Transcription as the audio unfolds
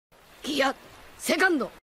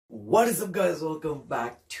What is up, guys? Welcome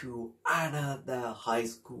back to another high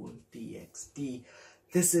school DxD.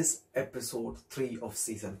 This is episode 3 of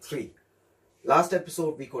season 3. Last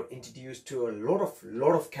episode we got introduced to a lot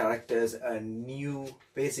of characters, a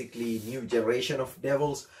basically new generation of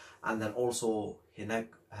devils, and then also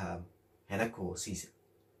Hinako sees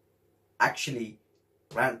actually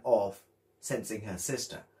ran off sensing her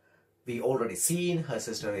sister. We already seen her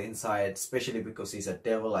sister inside, especially because she's a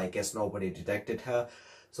devil. I guess nobody detected her.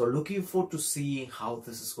 So looking forward to see how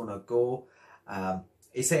this is gonna go.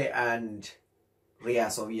 Issei and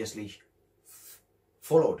Rias obviously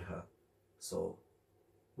followed her. So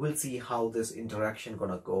we'll see how this interaction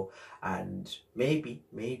gonna go, and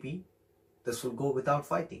maybe this will go without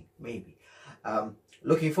fighting. Maybe.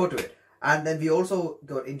 Looking forward to it. And then we also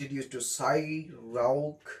got introduced to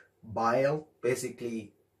Rauk Bile,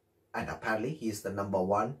 basically. And apparently he is the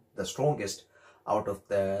 #1, the strongest out of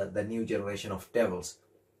the new generation of devils.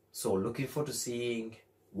 So looking forward to seeing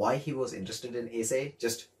why he was interested in Issei.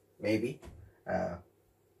 Just maybe.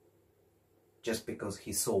 Just because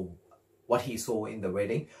he saw what he saw in the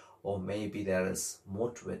wedding. Or maybe there is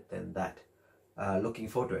more to it than that. Looking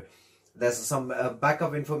forward to it. There's some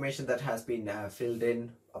backup information that has been filled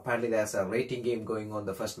in. Apparently there's a rating game going on.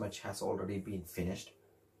 The first match has already been finished.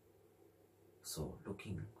 So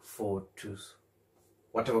looking forward to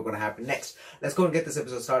whatever going to happen next. Let's go and get this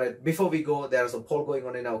episode started. Before we go, there's a poll going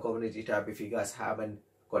on in our community tab. If you guys haven't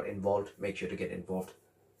got involved, make sure to get involved.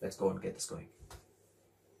 Let's go and get this going.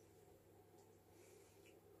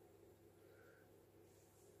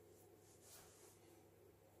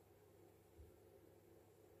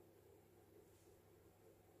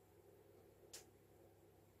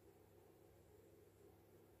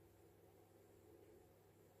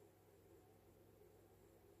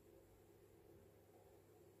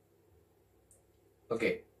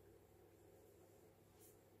 Okay.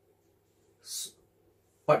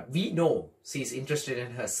 But we know she's interested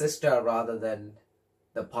in her sister rather than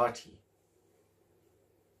the party.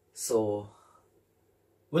 So,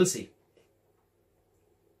 we'll see.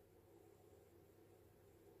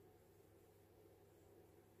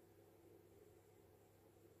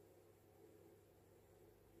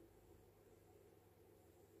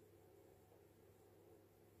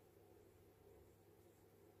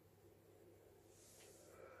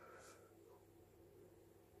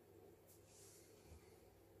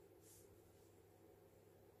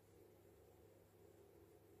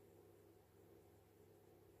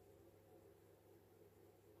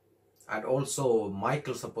 And also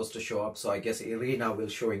Michael's supposed to show up, so I guess Irina will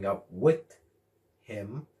showing up with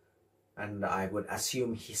him, and I would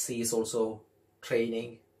assume she is also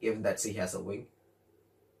training, given that she has a wing.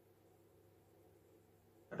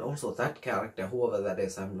 And also that character, whoever that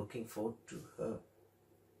is, I'm looking forward to her.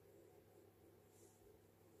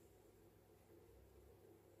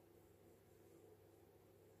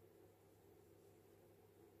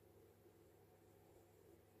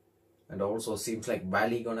 And also seems like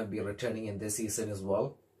Valley gonna be returning in this season as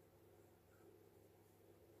well.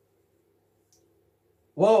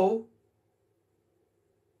 Whoa!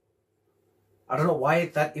 I don't know why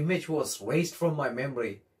that image was erased from my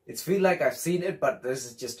memory. It feels like I've seen it, but this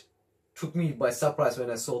is just took me by surprise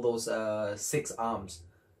when I saw those 6 arms.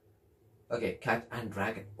 Okay, cat and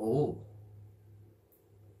dragon. Oh.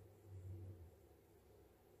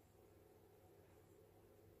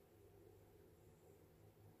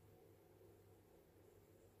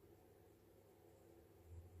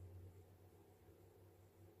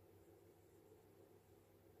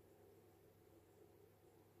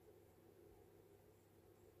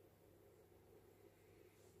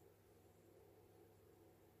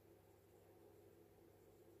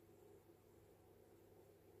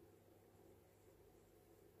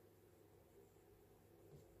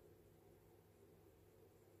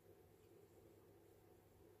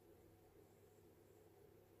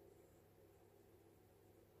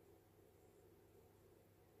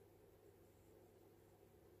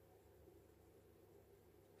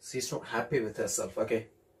 She's not happy with herself, okay.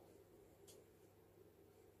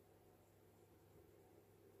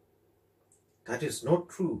 That is not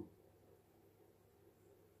true.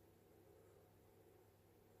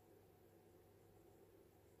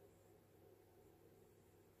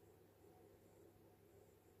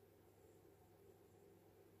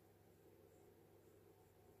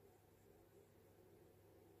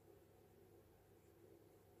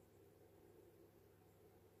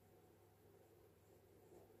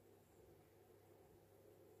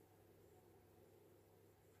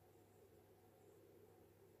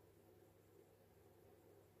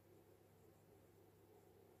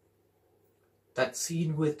 That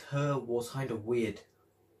scene with her was kind of weird.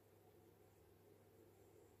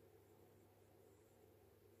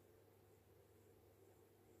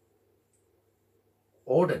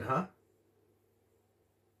 Odin, huh?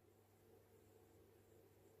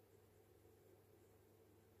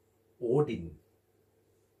 Odin.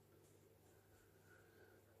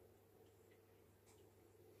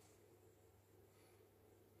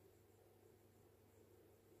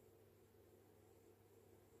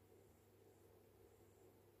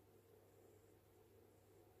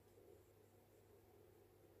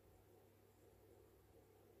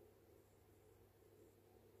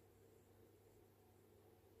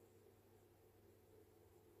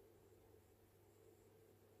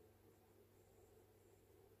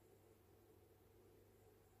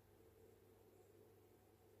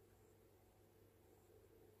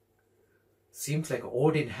 Seems like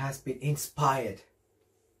Odin has been inspired.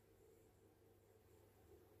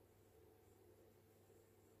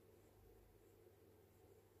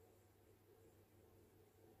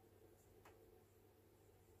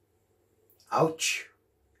 Ouch.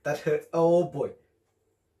 That hurt. Oh boy.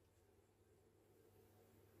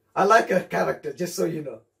 I like her character, just so you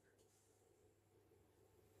know.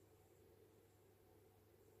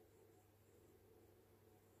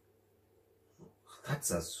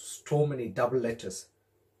 That's so many double letters.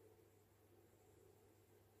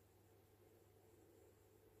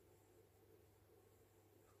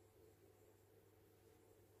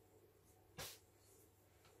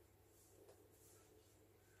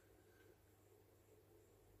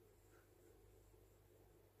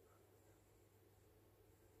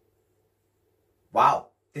 Wow,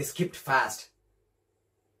 they skipped fast.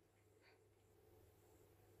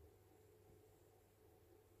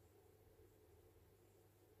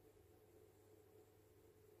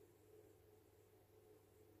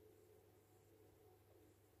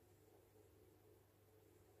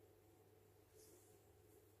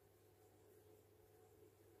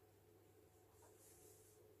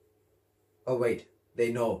 Oh wait,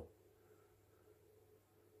 they know.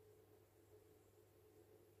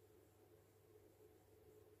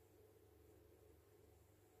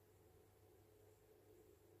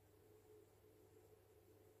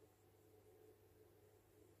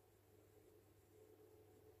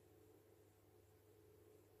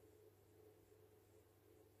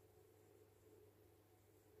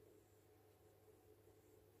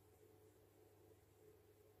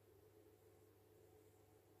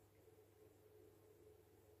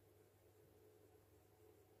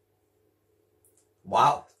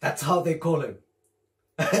 Wow, that's how they call him.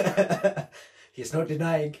 He's not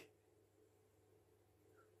denying.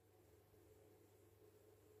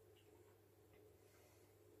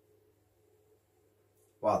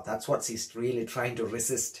 Wow, that's what he's really trying to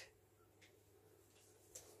resist.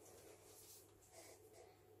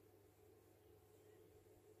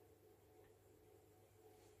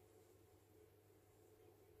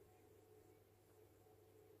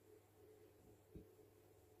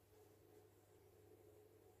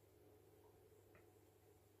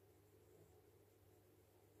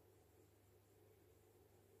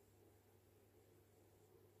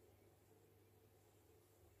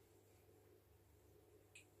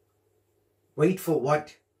 Wait for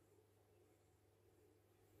what?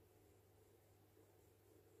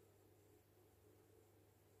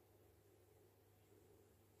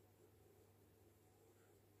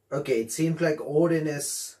 Okay, it seems like Odin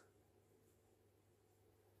is...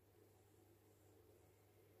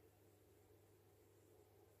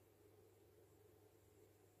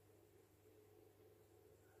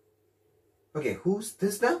 Okay, who's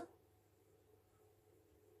this now?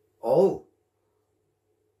 Oh.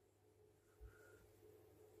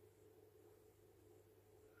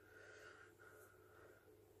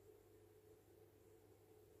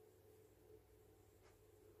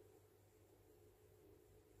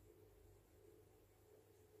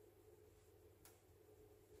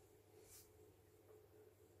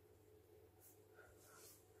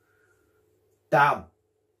 Damn.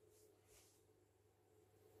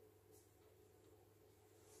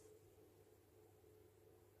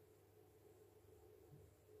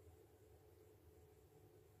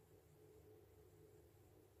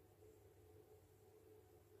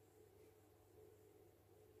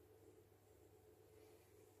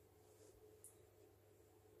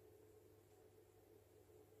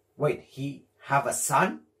 Wait, he have a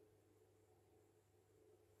son?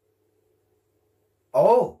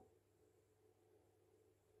 Oh.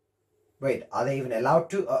 Wait, are they even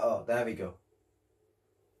allowed to? Uh-oh, there we go.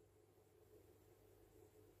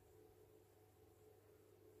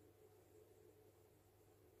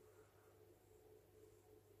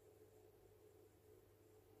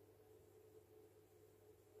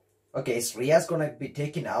 Okay, is Ria's gonna be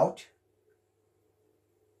taken out?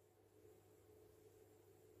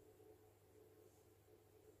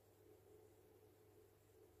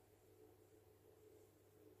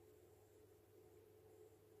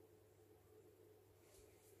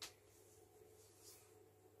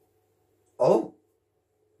 Oh,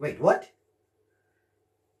 wait, what?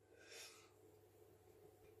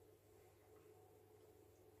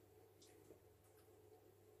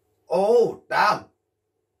 Oh, damn.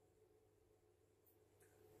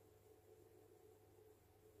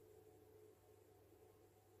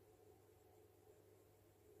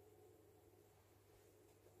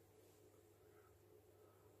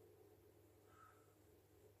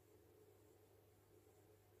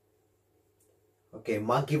 Okay,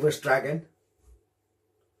 monkey vs. dragon.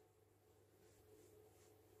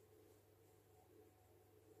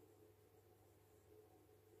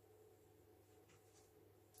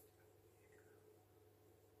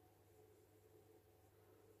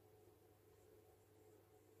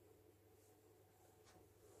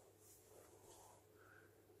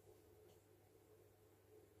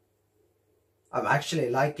 I'm actually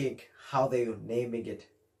liking how they're naming it.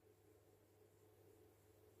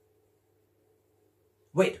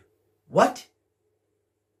 Wait, what?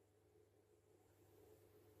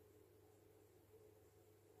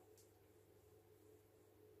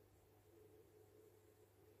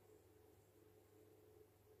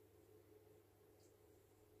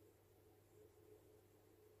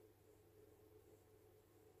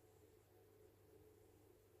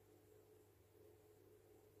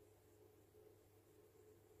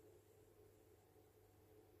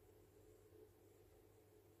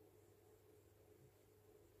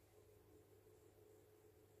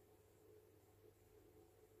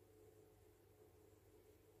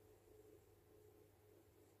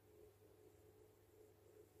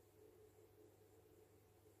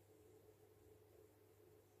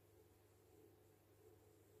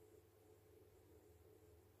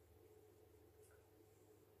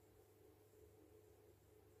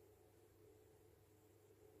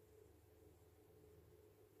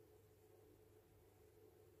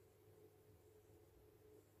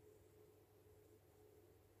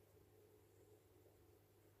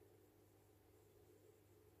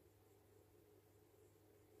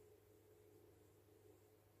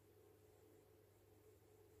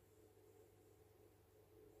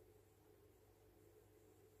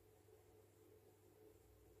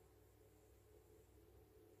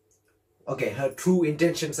 Okay, her true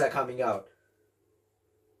intentions are coming out.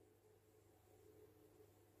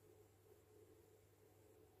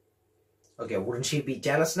 Okay, wouldn't she be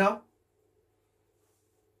jealous now?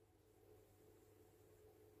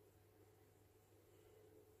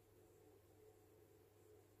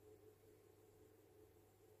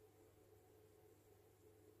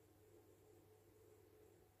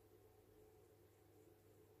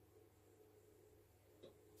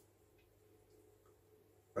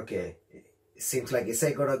 Okay, it seems like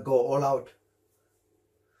Issei gonna go all out.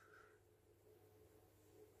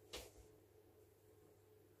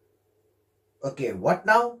 Okay, what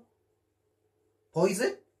now?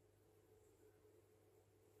 Poison?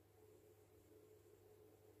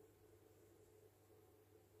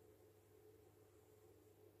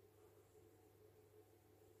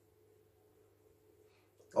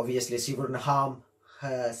 Obviously, she wouldn't harm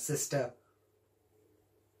her sister.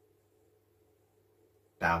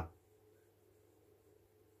 Damn.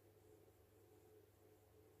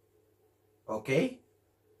 Okay.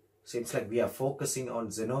 Seems like we are focusing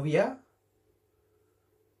on Zenobia.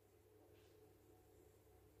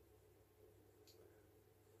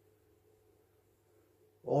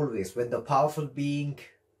 Always, when the powerful being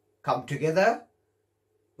come together.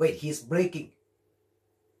 Wait, he's breaking.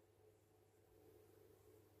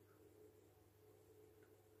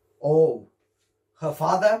 Oh, her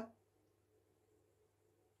father?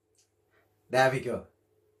 There we go.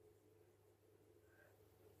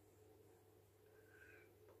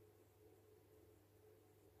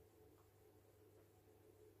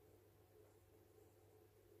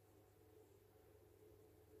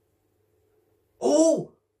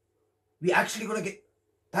 Oh, we actually gonna get.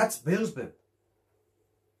 That's Bill's bib.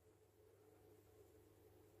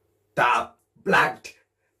 Damn, blanked.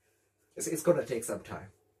 It's gonna take some time.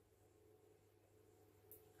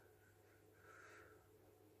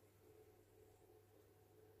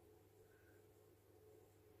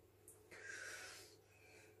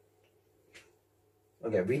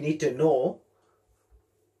 Okay, we need to know.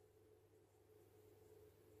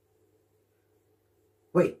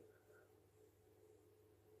 Wait.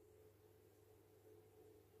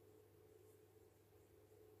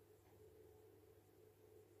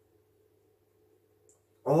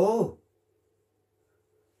 Oh.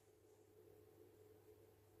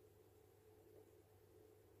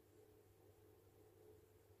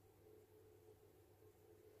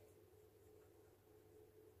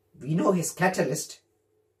 We know his catalyst.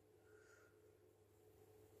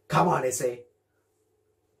 Come on, Issei.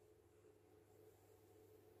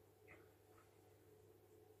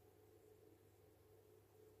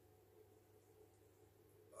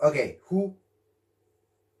 Okay, who?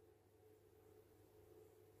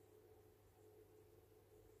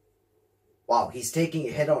 Wow, he's taking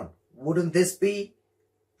it head on. Wouldn't this be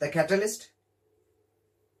the catalyst?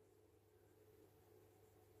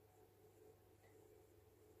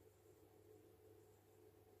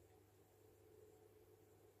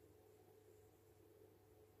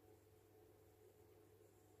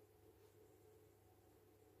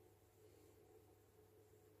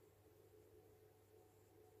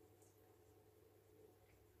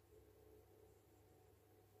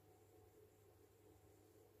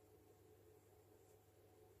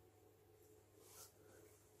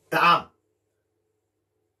 Damn!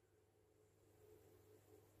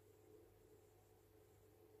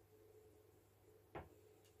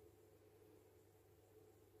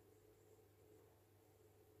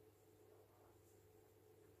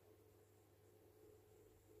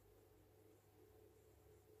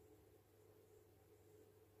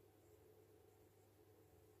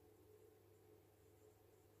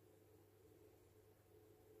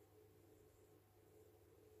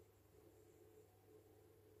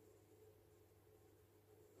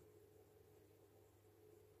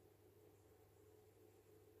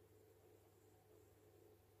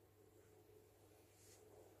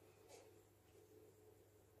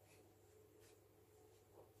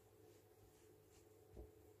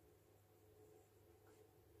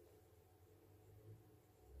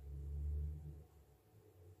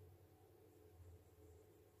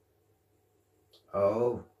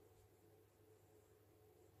 Oh.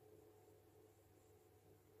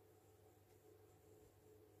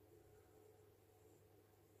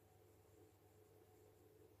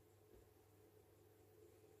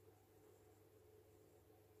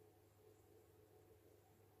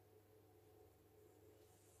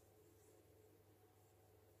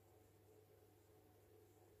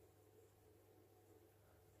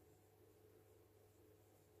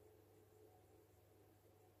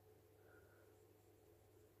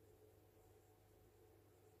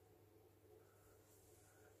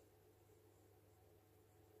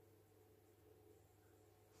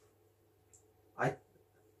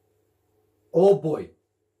 Oh boy.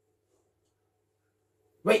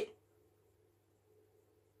 Wait.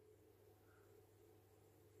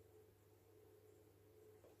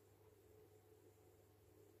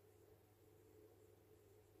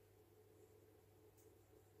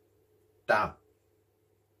 Damn.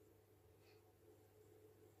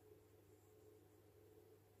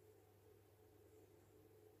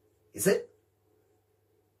 Is it?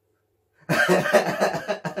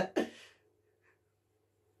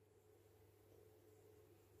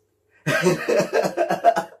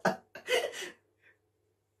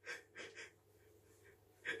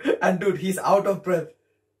 And dude, he's out of breath.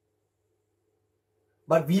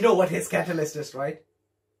 But we know what his catalyst is, right?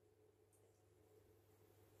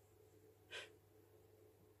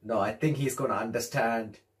 No, I think he's gonna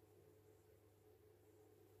understand.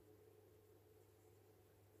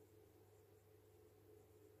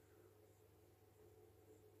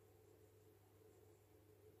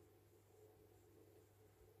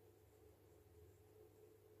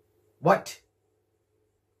 What?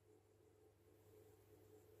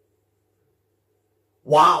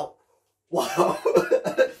 Wow. Wow.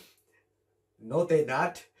 No, they're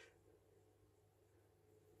not.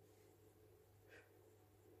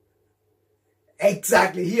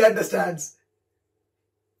 Exactly, he understands.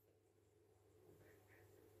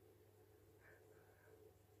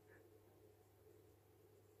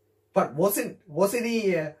 But wasn't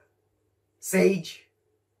he sage?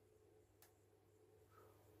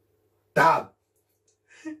 Damn.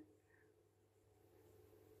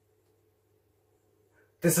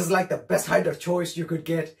 This is like the best hider choice you could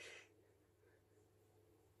get.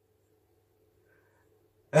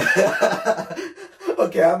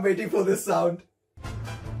 Okay, I'm waiting for this sound.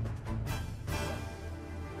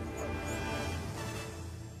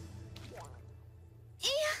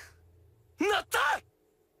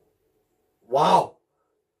 Wow.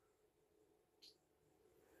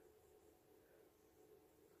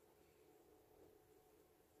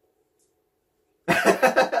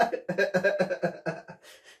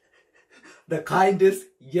 The kind is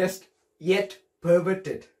yet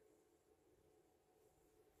perverted.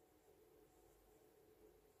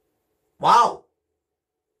 Wow.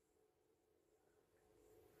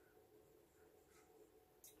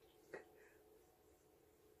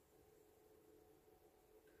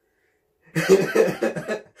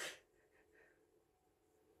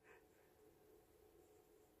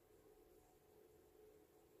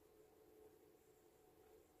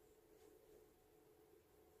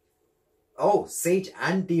 Oh, Sage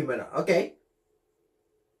and Demon. Okay.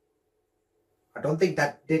 I don't think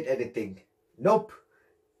that did anything. Nope.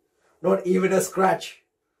 Not even a scratch.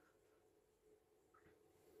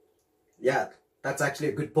 Yeah, that's actually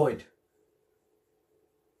a good point.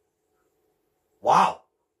 Wow.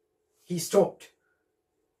 He stopped.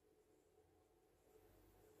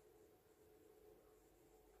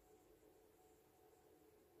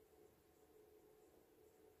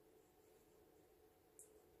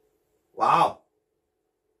 Wow.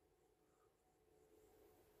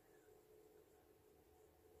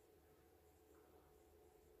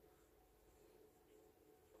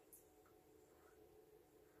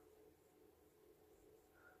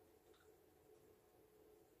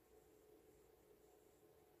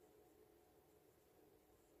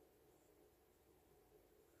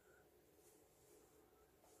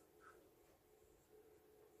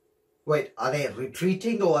 Wait, are they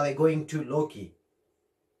retreating or are they going to Loki?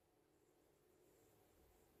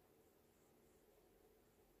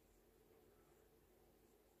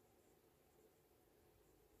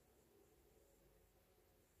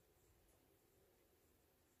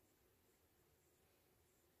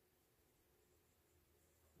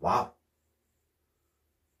 Wow.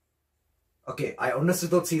 Okay, I honestly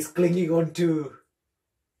thought he's clinging on to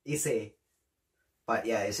Issei. But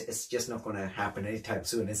yeah, it's just not gonna happen anytime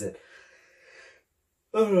soon, is it?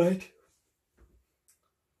 Alright.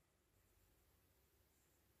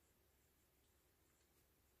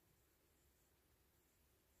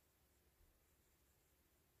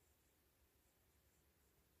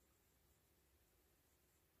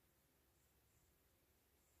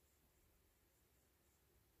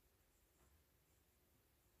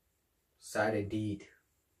 Sad indeed.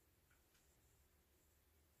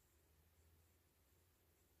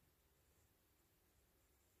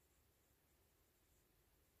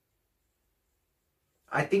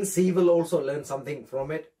 I think C will also learn something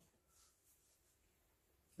from it.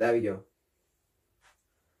 There we go.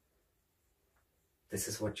 This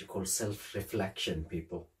is what you call self-reflection,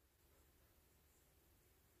 people.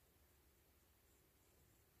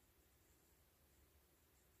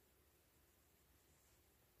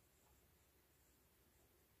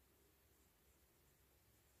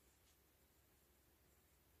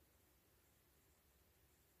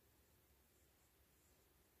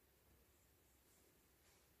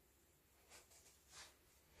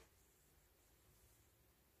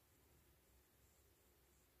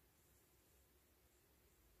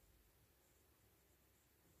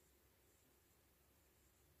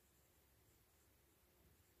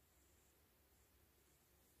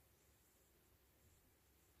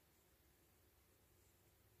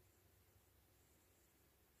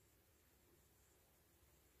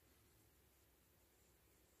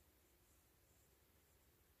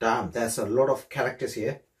 Damn, there's a lot of characters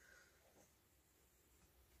here.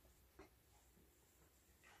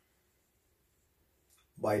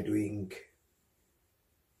 By doing...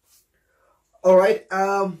 Alright,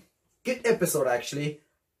 good episode actually.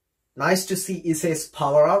 Nice to see Issei's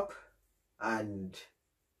power up. And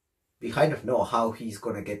we kind of know how he's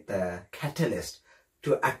gonna get the catalyst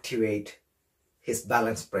to activate his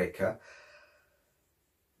balance breaker.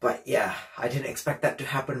 But yeah, I didn't expect that to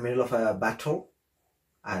happen in the middle of a battle.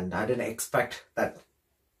 And I didn't expect that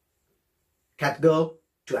Catgirl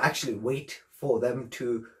to actually wait for them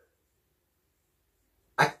to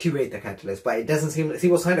activate the catalyst. But it doesn't seem... He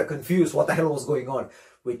was kind of confused what the hell was going on.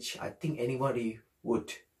 Which I think anybody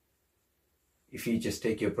would. If you just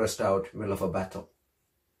take your breast out in the middle of a battle.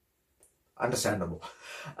 Understandable.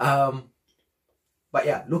 But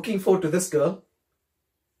yeah, looking forward to this girl.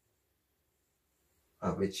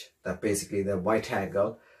 That basically the white hair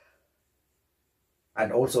girl.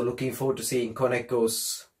 And also looking forward to seeing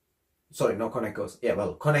Koneko's... Sorry, not Koneko's. Yeah,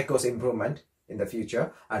 well, Koneko's improvement in the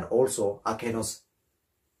future. And also Akeno's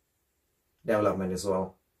development as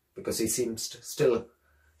well. Because he seems to still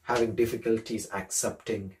having difficulties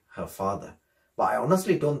accepting her father. But I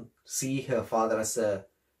honestly don't see her father as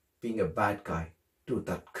being a bad guy. Dude,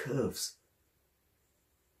 that curves.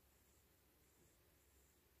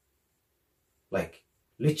 Like,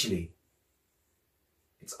 literally.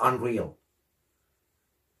 It's unreal.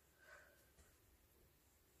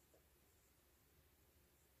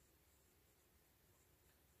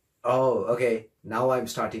 Oh, okay. Now I'm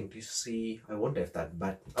starting to see. I wonder if that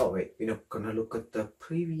bad. Oh wait, we're not gonna look at the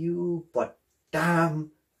preview. But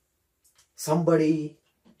damn, somebody,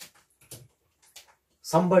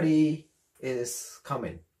 somebody is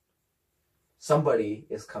coming. Somebody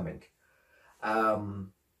is coming.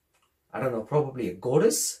 Um, I don't know. Probably a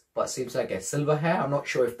goddess, but seems like a silver hair. I'm not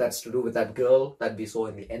sure if that's to do with that girl that we saw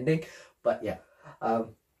in the ending. But yeah,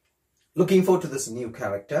 looking forward to this new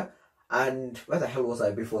character. And where the hell was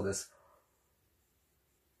I before this?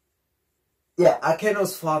 Yeah,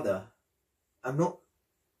 Akeno's father. I'm not.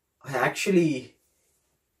 I actually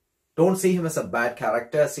don't see him as a bad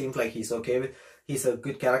character. Seems like he's okay with. He's a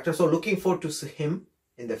good character. So looking forward to see him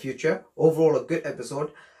in the future. Overall, a good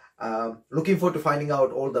episode. Looking forward to finding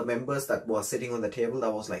out all the members that were sitting on the table.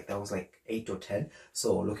 That was like 8 or 10.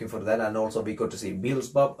 So looking forward to that. And also we got to see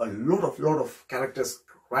Beelzebub. A lot of characters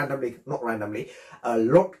randomly, not randomly, a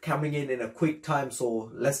lot coming in a quick time, so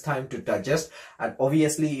less time to digest. And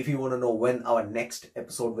obviously, if you want to know when our next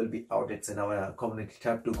episode will be out, it's in our community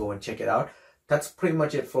tab. To go and check it out. That's pretty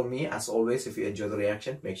much it for me. As always, if you enjoy the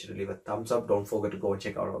reaction, make sure to leave a thumbs up. Don't forget to go and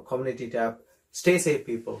check out our community tab. Stay safe,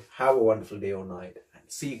 people. Have a wonderful day or night, and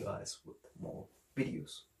see you guys with more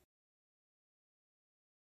videos.